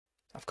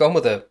I've gone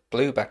with a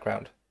blue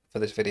background for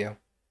this video.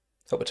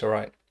 Hope it's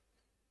alright.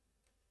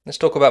 Let's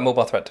talk about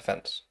mobile threat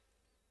defense,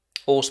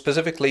 or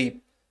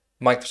specifically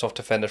Microsoft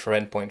Defender for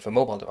Endpoint for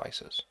mobile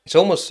devices. It's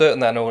almost certain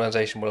that an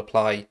organization will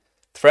apply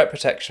threat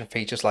protection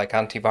features like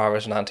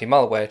antivirus and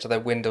anti-malware to their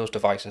Windows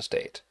device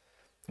estate.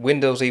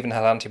 Windows even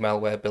had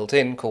anti-malware built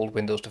in called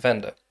Windows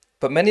Defender.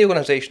 But many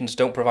organizations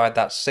don't provide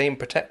that same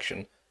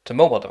protection to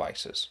mobile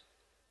devices.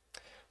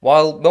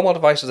 While mobile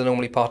devices are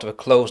normally part of a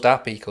closed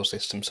app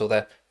ecosystem, so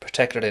they're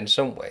protected in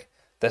some way,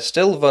 they're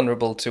still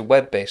vulnerable to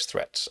web-based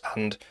threats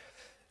and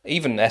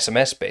even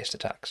SMS-based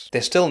attacks. They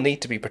still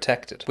need to be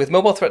protected. With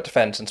mobile threat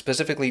defense, and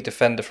specifically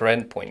Defender for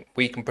Endpoint,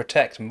 we can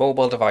protect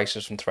mobile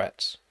devices from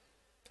threats.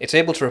 It's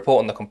able to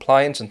report on the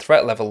compliance and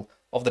threat level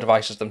of the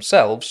devices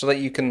themselves so that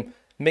you can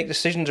make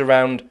decisions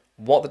around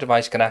what the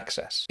device can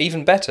access.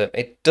 Even better,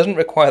 it doesn't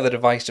require the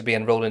device to be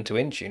enrolled into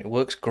Intune. It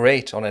works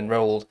great on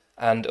enrolled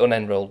and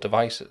unenrolled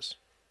devices.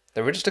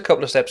 There are just a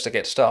couple of steps to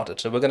get started,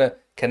 so we're going to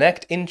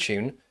connect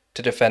Intune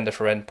to Defender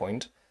for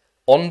Endpoint,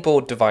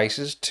 onboard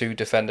devices to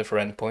Defender for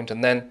Endpoint,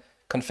 and then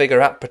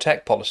configure app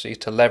protect policies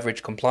to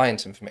leverage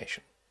compliance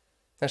information.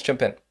 Let's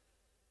jump in.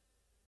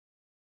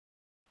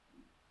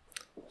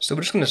 So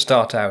we're just going to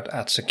start out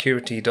at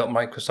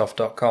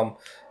security.microsoft.com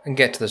and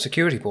get to the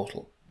security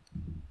portal.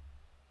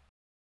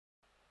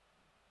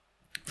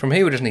 From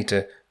here we just need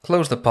to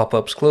close the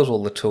pop-ups, close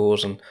all the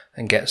tours and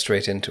get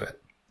straight into it.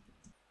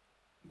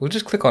 We'll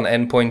just click on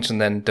Endpoints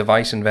and then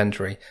Device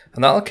Inventory,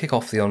 and that'll kick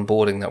off the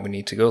onboarding that we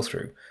need to go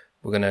through.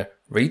 We're going to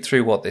read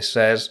through what this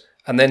says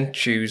and then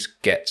choose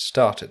Get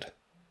Started.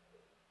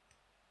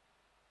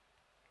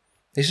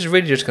 This is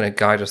really just going to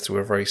guide us through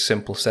a very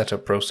simple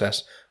setup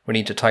process. We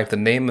need to type the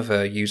name of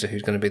a user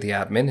who's going to be the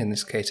admin. In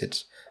this case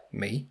it's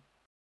me.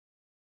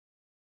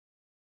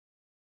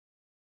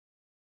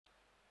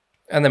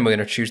 And then we're going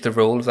to choose the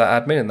role of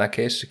that admin, in that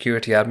case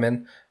security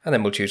admin, and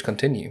then we'll choose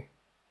Continue.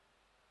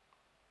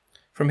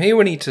 From here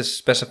we need to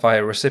specify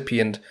a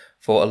recipient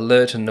for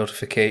alert and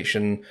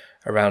notification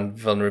around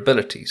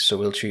vulnerabilities. So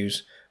we'll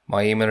choose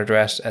my email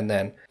address and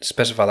then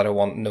specify that I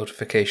want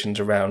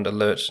notifications around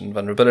alerts and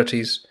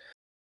vulnerabilities.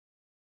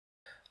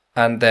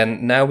 And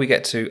then now we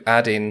get to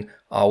add in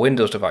our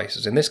Windows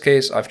devices. In this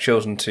case I've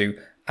chosen to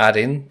add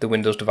in the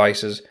Windows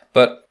devices,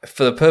 but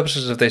for the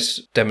purposes of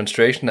this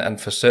demonstration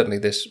and for certainly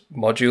this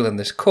module and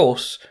this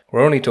course,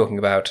 we're only talking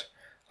about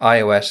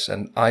iOS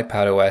and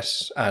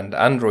iPadOS and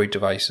Android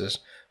devices.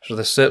 So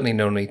there's certainly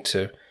no need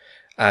to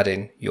add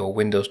in your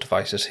Windows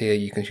devices here.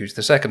 You can choose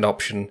the second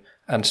option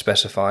and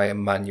specify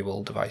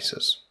manual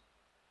devices.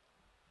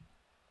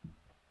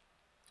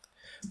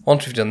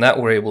 Once we've done that,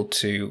 we're able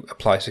to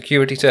apply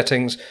security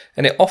settings,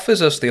 and it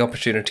offers us the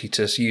opportunity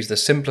to use the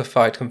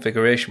simplified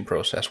configuration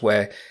process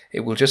where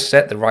it will just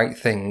set the right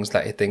things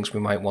that it thinks we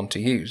might want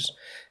to use.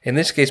 In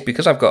this case,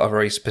 because I've got a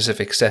very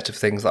specific set of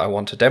things that I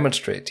want to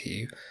demonstrate to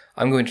you,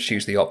 I'm going to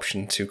choose the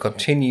option to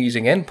continue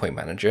using Endpoint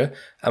Manager,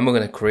 and we're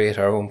going to create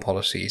our own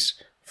policies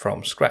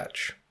from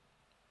scratch.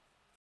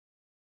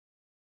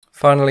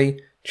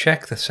 Finally,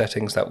 check the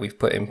settings that we've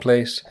put in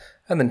place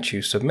and then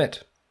choose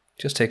Submit.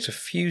 It just takes a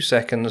few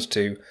seconds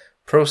to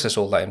process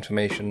all that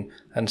information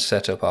and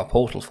set up our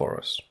portal for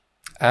us.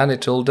 And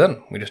it's all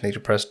done. We just need to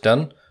press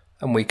Done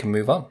and we can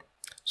move on.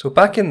 So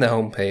back in the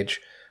home page,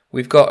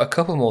 we've got a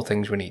couple more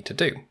things we need to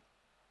do.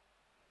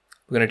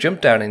 We're going to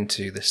jump down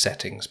into the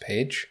Settings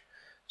page.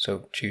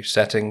 So choose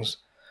Settings,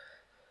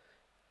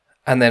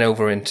 and then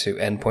over into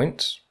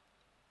Endpoints.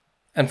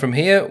 And from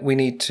here, we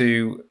need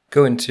to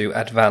go into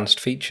Advanced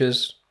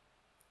Features.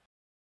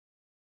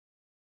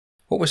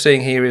 What we're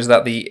seeing here is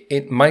that the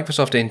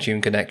Microsoft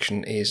Intune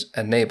connection is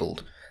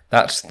enabled.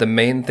 That's the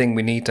main thing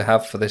we need to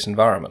have for this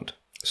environment.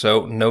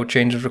 So no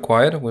changes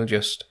required, we'll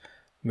just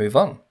move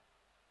on.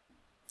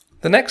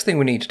 The next thing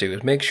we need to do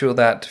is make sure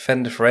that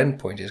Defender for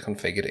Endpoint is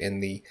configured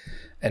in the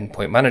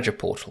Endpoint Manager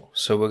portal.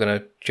 So we're going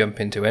to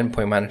jump into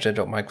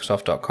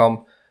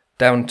endpointmanager.microsoft.com,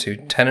 down to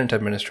Tenant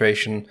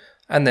Administration,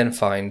 and then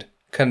find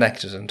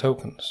Connectors and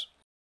Tokens.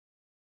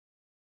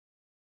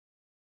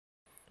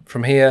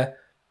 From here,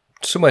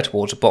 somewhere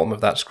towards the bottom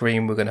of that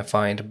screen, we're going to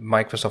find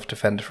Microsoft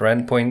Defender for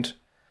Endpoint.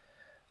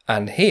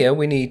 And here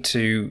we need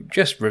to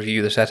just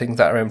review the settings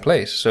that are in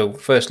place. So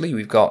firstly,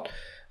 we've got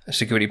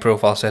security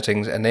profile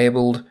settings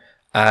enabled,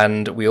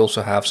 and we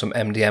also have some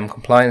MDM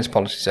compliance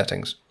policy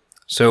settings.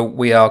 So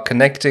we are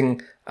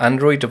connecting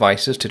Android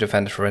devices to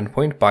Defender for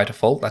Endpoint by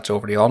default. That's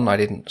already on. I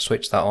didn't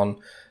switch that on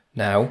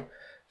now.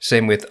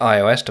 Same with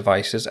iOS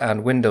devices,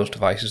 and Windows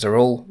devices are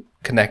all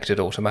connected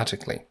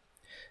automatically.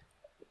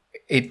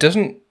 It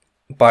doesn't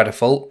by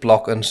default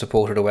block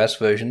unsupported OS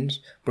versions,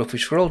 but if we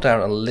scroll down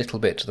a little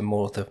bit to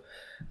the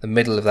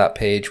middle of that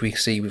page, we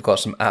see we've got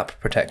some app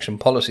protection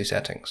policy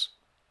settings.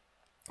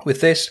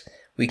 With this,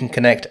 we can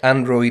connect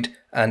Android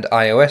and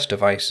iOS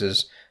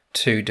devices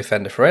to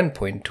Defender for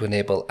Endpoint to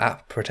enable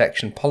app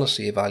protection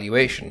policy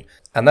evaluation,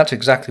 and that's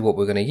exactly what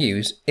we're going to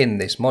use in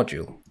this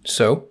module.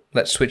 So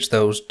let's switch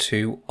those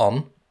to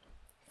on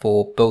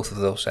for both of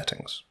those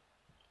settings.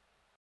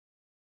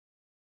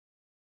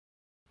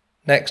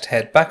 Next,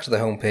 head back to the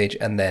home page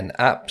and then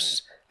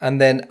Apps, and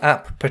then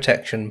App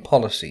Protection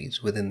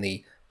Policies within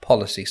the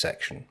Policy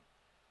section.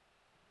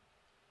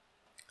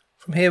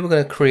 From here, we're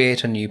going to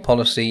create a new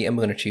policy and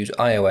we're going to choose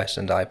iOS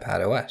and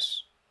iPadOS.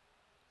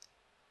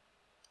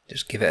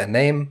 Just give it a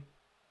name.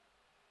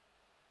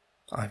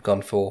 I've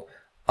gone for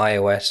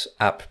iOS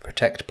App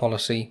Protect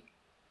Policy.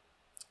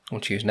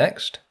 We'll choose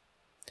Next.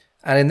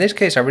 And in this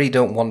case, I really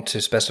don't want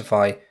to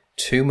specify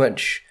too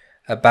much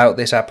about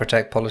this App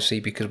Protect policy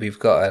because we've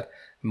got a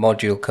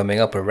module coming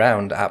up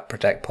around App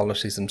Protect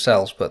policies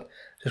themselves, but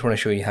I just want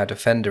to show you how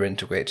Defender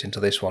integrates into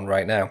this one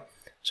right now.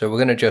 So we're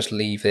going to just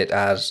leave it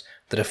as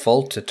the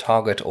default to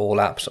target all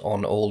apps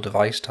on all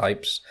device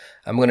types,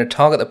 and we're going to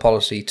target the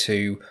policy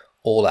to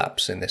all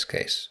apps in this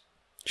case,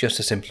 just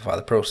to simplify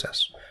the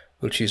process.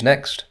 We'll choose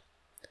Next,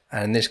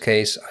 and in this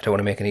case I don't want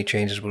to make any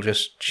changes, we'll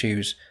just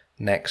choose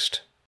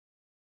Next.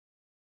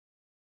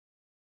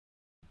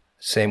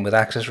 Same with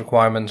access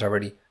requirements, I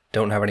really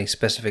don't have any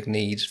specific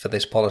needs for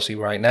this policy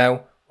right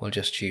now, we'll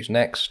just choose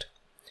Next.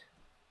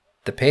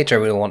 The page I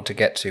really want to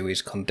get to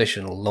is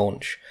conditional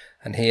launch,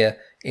 and here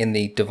in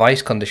the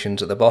device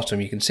conditions at the bottom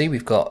you can see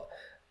we've got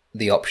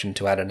the option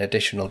to add an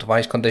additional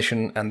device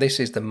condition, and this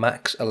is the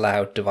max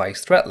allowed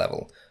device threat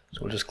level.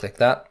 So we'll just click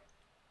that.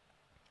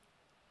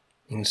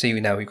 You can see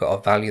now we've got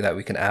a value that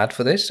we can add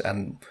for this,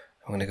 and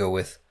I'm going to go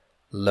with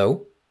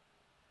low.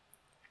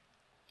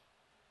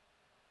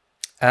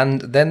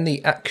 And then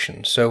the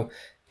action. So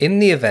in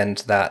the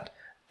event that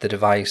the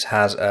device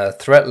has a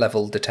threat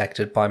level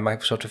detected by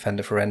Microsoft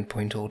Defender for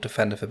Endpoint or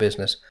Defender for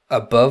Business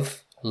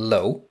above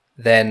low,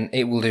 then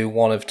it will do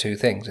one of two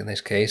things. In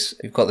this case,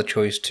 we've got the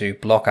choice to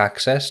block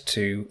access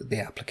to the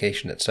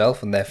application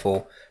itself and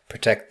therefore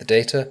protect the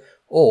data,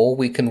 or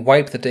we can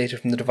wipe the data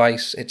from the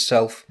device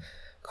itself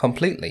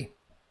completely.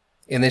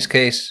 In this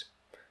case,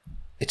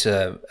 it's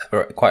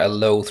quite a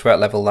low threat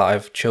level that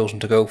I've chosen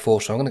to go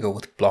for, so I'm going to go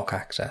with block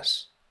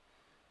access.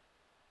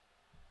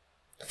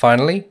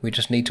 Finally, we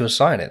just need to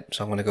assign it,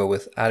 so I'm going to go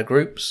with add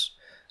groups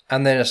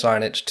and then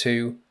assign it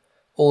to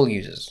all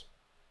users.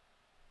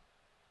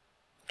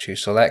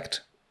 Choose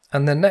select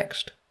and then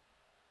next.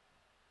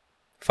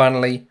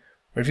 Finally,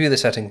 review the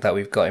settings that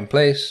we've got in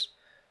place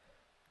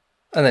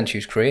and then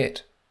choose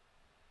create.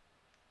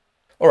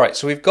 Alright,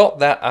 so we've got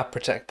that App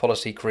Protect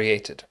policy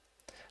created.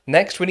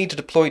 Next, we need to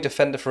deploy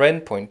Defender for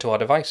Endpoint to our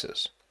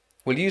devices.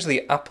 We'll use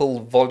the Apple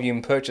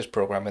Volume Purchase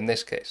program in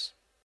this case.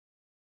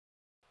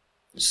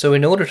 So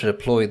in order to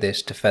deploy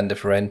this Defender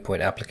for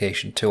Endpoint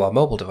application to our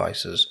mobile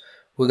devices,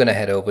 we're going to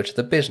head over to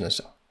the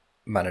Business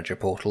Manager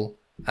portal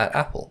at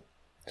Apple.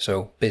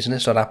 So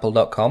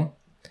business.apple.com,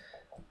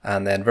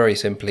 and then very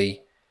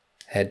simply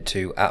head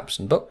to Apps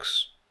and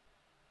Books.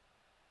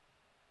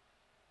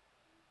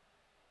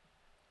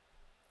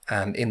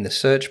 And in the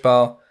search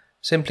bar,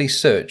 simply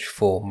search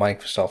for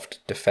Microsoft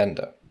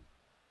Defender.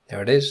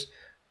 There it is.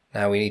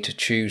 Now we need to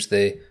choose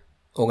the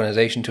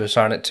organization to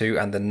assign it to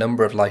and the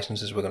number of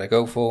licenses we're going to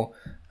go for,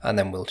 and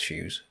then we'll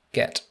choose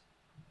Get.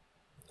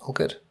 All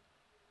good.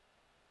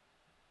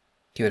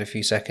 Give it a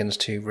few seconds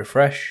to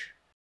refresh.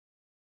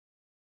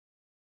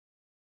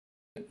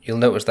 You'll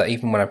notice that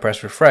even when I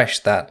press refresh,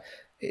 that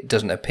it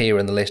doesn't appear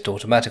in the list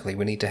automatically.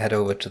 We need to head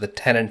over to the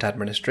Tenant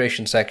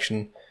Administration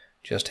section,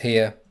 just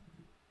here.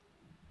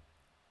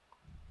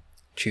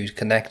 Choose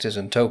Connectors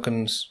and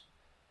Tokens,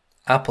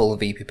 Apple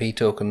VPP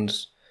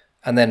Tokens,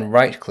 and then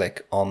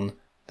right-click on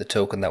the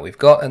token that we've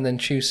got and then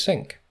choose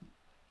Sync.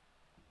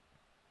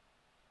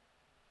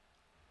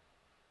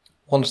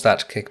 Once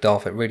that's kicked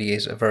off, it really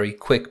is a very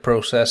quick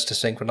process to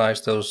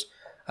synchronize those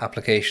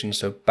applications.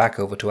 So back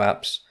over to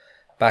Apps,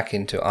 back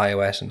into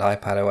iOS and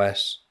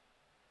iPadOS,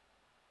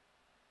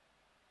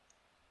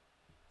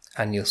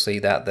 and you'll see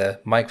that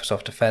the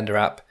Microsoft Defender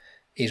app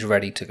is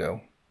ready to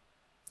go.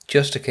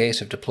 Just a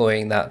case of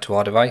deploying that to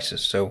our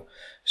devices. So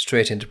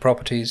straight into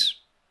Properties,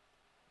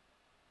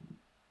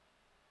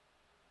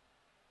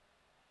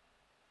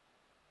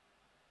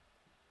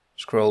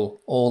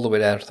 scroll all the way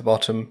down to the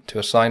bottom to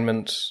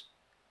Assignments,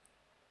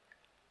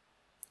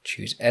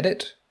 choose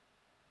Edit,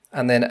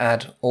 and then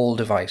add all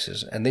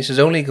devices. And this is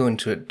only going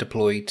to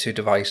deploy to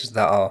devices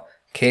that are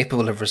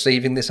capable of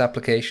receiving this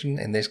application,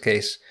 in this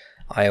case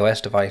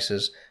iOS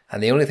devices.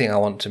 And the only thing I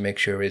want to make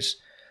sure is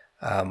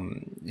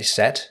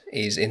set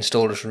is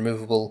Install as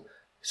Removable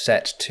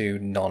set to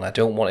None. I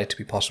don't want it to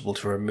be possible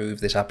to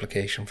remove this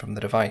application from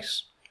the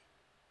device.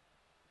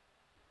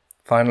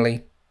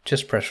 Finally,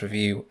 just press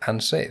Review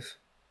and Save.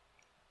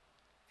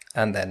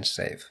 And then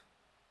save.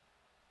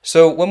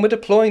 So when we're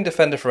deploying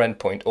Defender for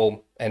Endpoint,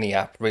 or any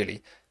app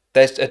really,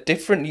 there's a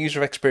different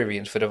user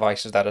experience for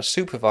devices that are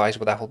supervised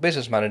with Apple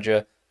Business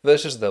Manager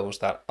versus those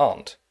that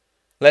aren't.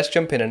 Let's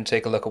jump in and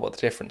take a look at what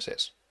the difference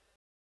is.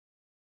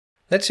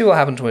 Let's see what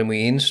happens when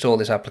we install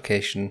this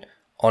application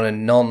on a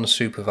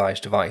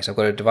non-supervised device. I've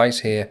got a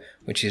device here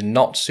which is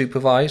not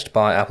supervised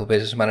by Apple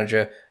Business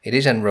Manager. It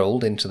is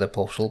enrolled into the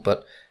portal,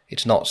 but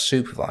it's not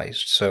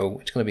supervised, so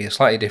it's going to be a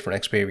slightly different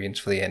experience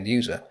for the end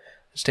user.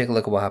 Let's take a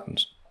look at what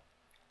happens.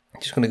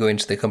 I'm just going to go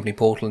into the company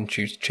portal and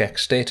choose Check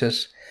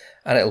Status,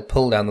 and it'll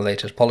pull down the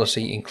latest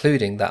policy,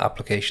 including that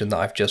application that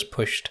I've just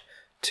pushed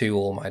to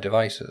all my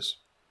devices.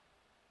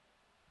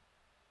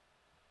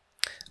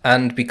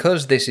 And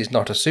because this is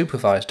not a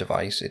supervised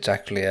device, it's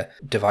actually a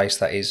device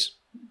that is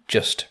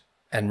just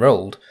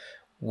enrolled,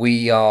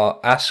 we are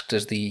asked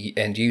as the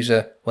end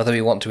user whether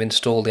we want to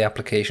install the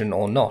application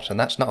or not. And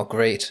that's not a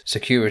great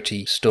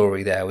security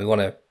story there. We want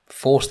to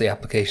force the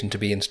application to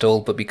be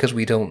installed, but because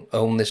we don't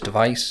own this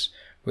device,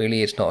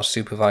 really it's not a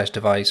supervised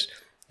device,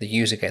 the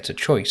user gets a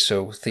choice.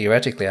 So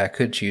theoretically I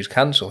could choose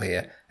cancel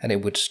here and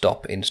it would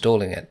stop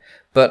installing it.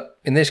 But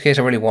in this case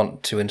I really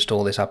want to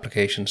install this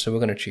application, so we're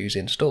going to choose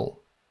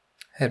install.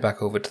 Head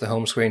back over to the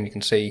home screen, you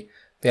can see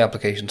the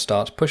application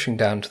starts pushing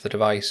down to the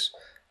device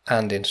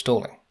and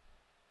installing.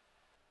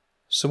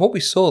 So what we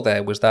saw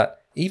there was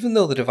that even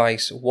though the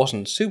device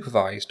wasn't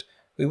supervised,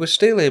 we were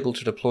still able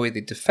to deploy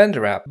the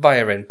Defender app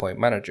via Endpoint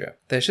Manager.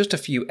 There's just a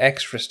few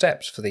extra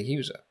steps for the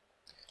user.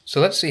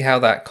 So let's see how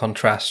that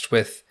contrasts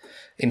with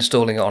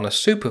installing it on a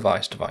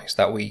supervised device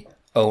that we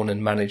own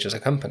and manage as a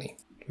company.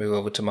 Move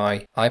over to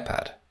my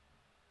iPad.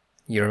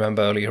 You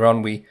remember earlier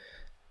on we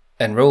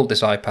enrolled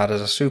this iPad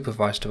as a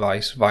supervised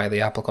device via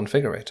the Apple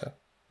configurator.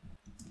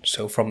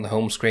 So from the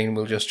home screen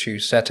we'll just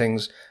choose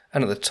settings,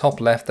 and at the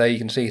top left there you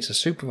can see it's a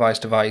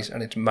supervised device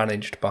and it's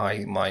managed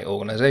by my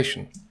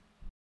organization.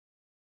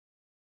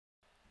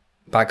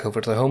 Back over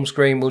to the home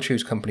screen we'll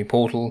choose company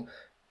portal,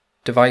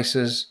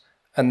 devices,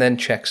 and then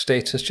check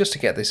status just to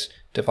get this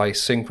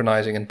device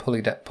synchronizing and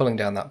pulling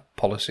down that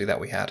policy that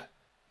we had.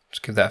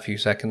 Just give that a few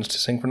seconds to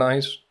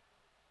synchronize.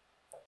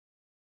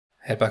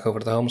 Head back over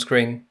to the home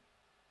screen.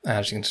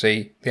 As you can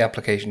see, the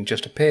application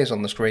just appears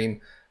on the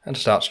screen and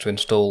starts to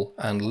install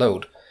and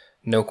load.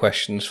 No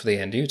questions for the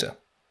end user.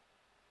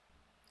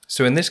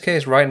 So in this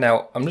case right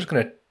now, I'm just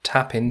going to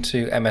tap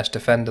into MS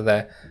Defender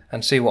there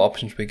and see what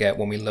options we get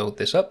when we load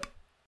this up.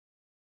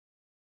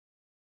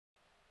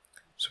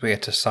 So we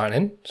get to sign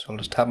in, so I'll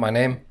just tap my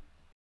name.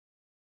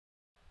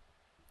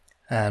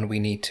 And we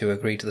need to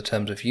agree to the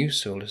terms of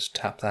use, so we'll just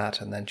tap that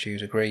and then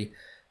choose agree.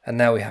 And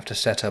now we have to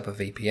set up a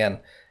VPN.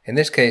 In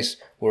this case,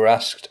 we're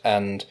asked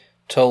and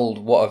told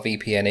what a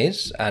VPN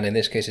is, and in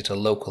this case it's a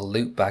local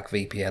loopback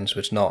VPN, so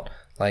it's not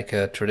like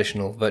a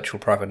traditional virtual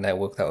private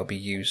network that would be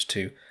used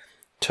to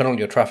tunnel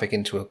your traffic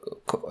into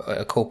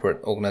a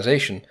corporate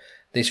organization.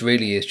 This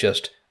really is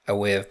just a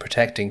way of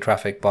protecting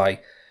traffic by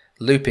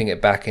looping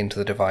it back into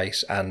the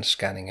device and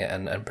scanning it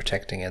and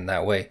protecting it in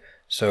that way.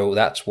 So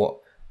that's what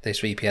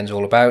this VPN is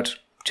all about.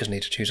 Just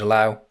need to choose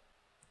allow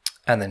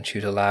and then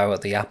choose allow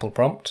at the Apple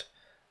prompt.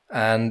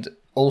 And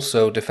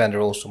also Defender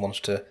also wants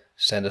to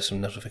send us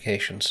some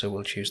notifications, so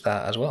we'll choose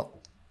that as well.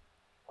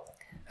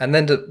 And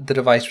then the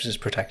device is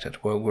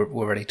protected.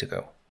 We're ready to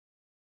go.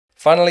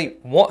 Finally,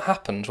 what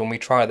happens when we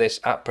try this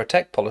app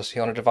protect policy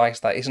on a device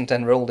that isn't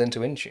enrolled into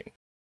Intune?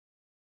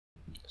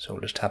 So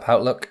we'll just tap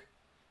Outlook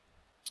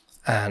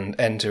and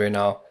enter in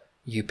our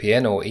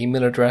UPN or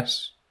email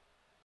address.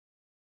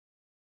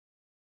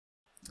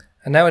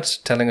 And now it's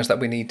telling us that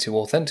we need to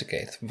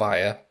authenticate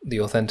via the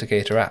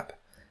Authenticator app.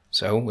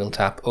 So we'll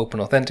tap Open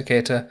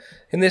Authenticator.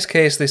 In this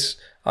case, this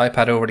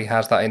iPad already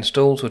has that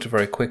installed, so it's a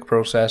very quick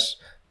process.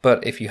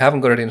 But if you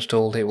haven't got it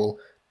installed, it will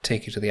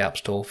take you to the App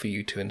Store for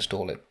you to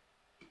install it.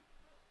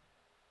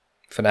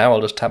 For now,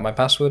 I'll just tap my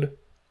password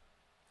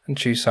and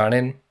choose Sign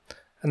In,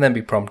 and then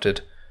be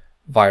prompted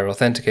via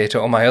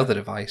Authenticator on my other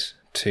device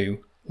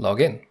to log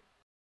in.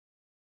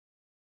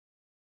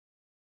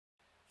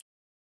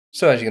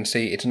 So as you can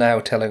see, it's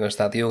now telling us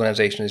that the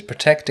organization is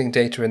protecting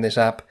data in this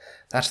app.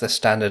 That's the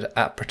standard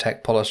app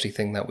protect policy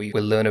thing that we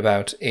will learn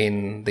about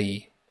in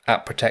the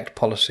app protect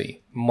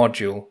policy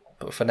module.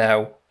 But for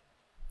now,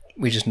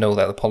 we just know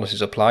that the policy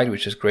is applied,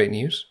 which is great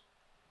news.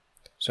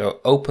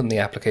 So open the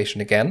application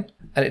again,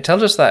 and it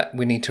tells us that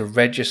we need to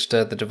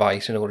register the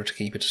device in order to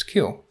keep it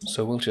secure.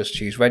 So we'll just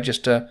choose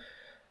register.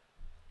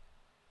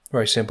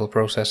 Very simple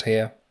process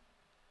here.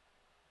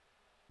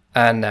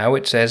 And now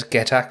it says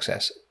get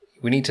access.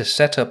 We need to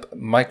set up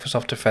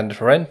Microsoft Defender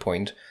for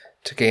Endpoint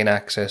to gain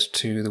access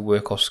to the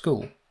work or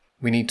school.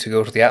 We need to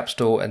go to the App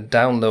Store and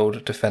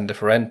download Defender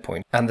for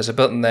Endpoint. And there's a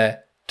button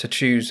there to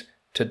choose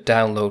to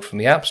download from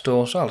the App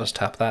Store, so I'll just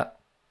tap that.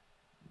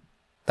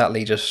 That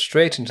leads us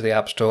straight into the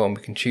App Store, and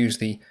we can choose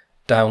the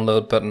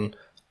download button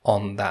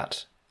on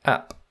that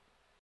app.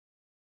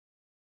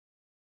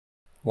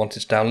 Once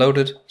it's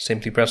downloaded,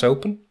 simply press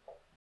open.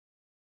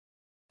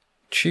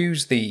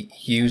 Choose the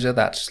user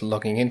that's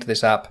logging into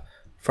this app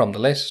from the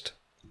list,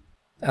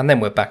 and then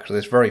we're back to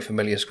this very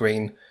familiar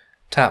screen.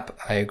 Tap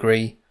I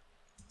agree,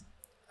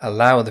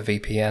 allow the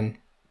VPN,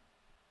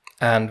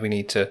 and we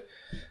need to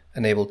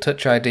enable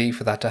Touch ID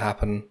for that to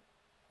happen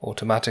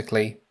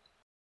automatically.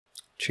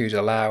 Choose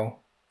allow,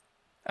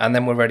 and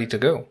then we're ready to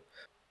go.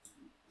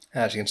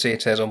 As you can see,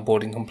 it says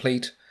onboarding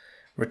complete.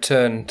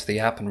 Return to the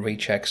app and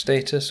recheck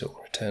status, so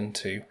return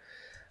to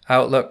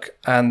Outlook,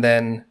 and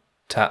then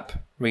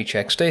tap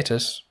recheck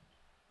status.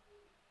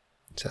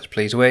 It says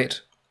please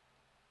wait.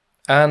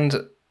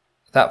 And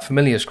that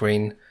familiar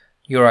screen,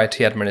 your IT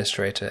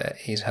administrator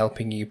is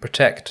helping you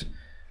protect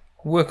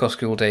work or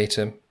school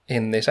data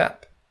in this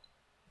app.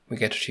 We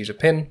get to choose a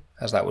PIN,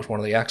 as that was one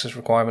of the access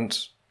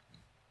requirements.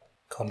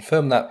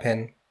 Confirm that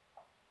PIN.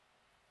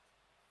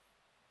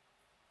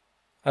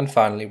 And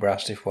finally, we're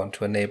asked if we want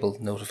to enable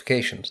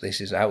notifications. This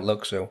is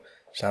Outlook, so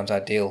sounds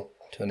ideal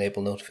to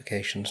enable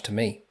notifications to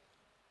me.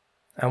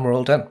 And we're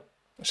all done.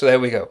 So there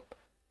we go.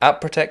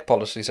 App Protect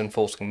policies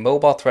enforcing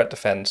mobile threat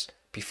defense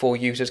before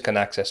users can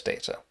access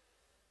data.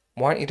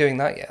 Why aren't you doing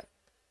that yet?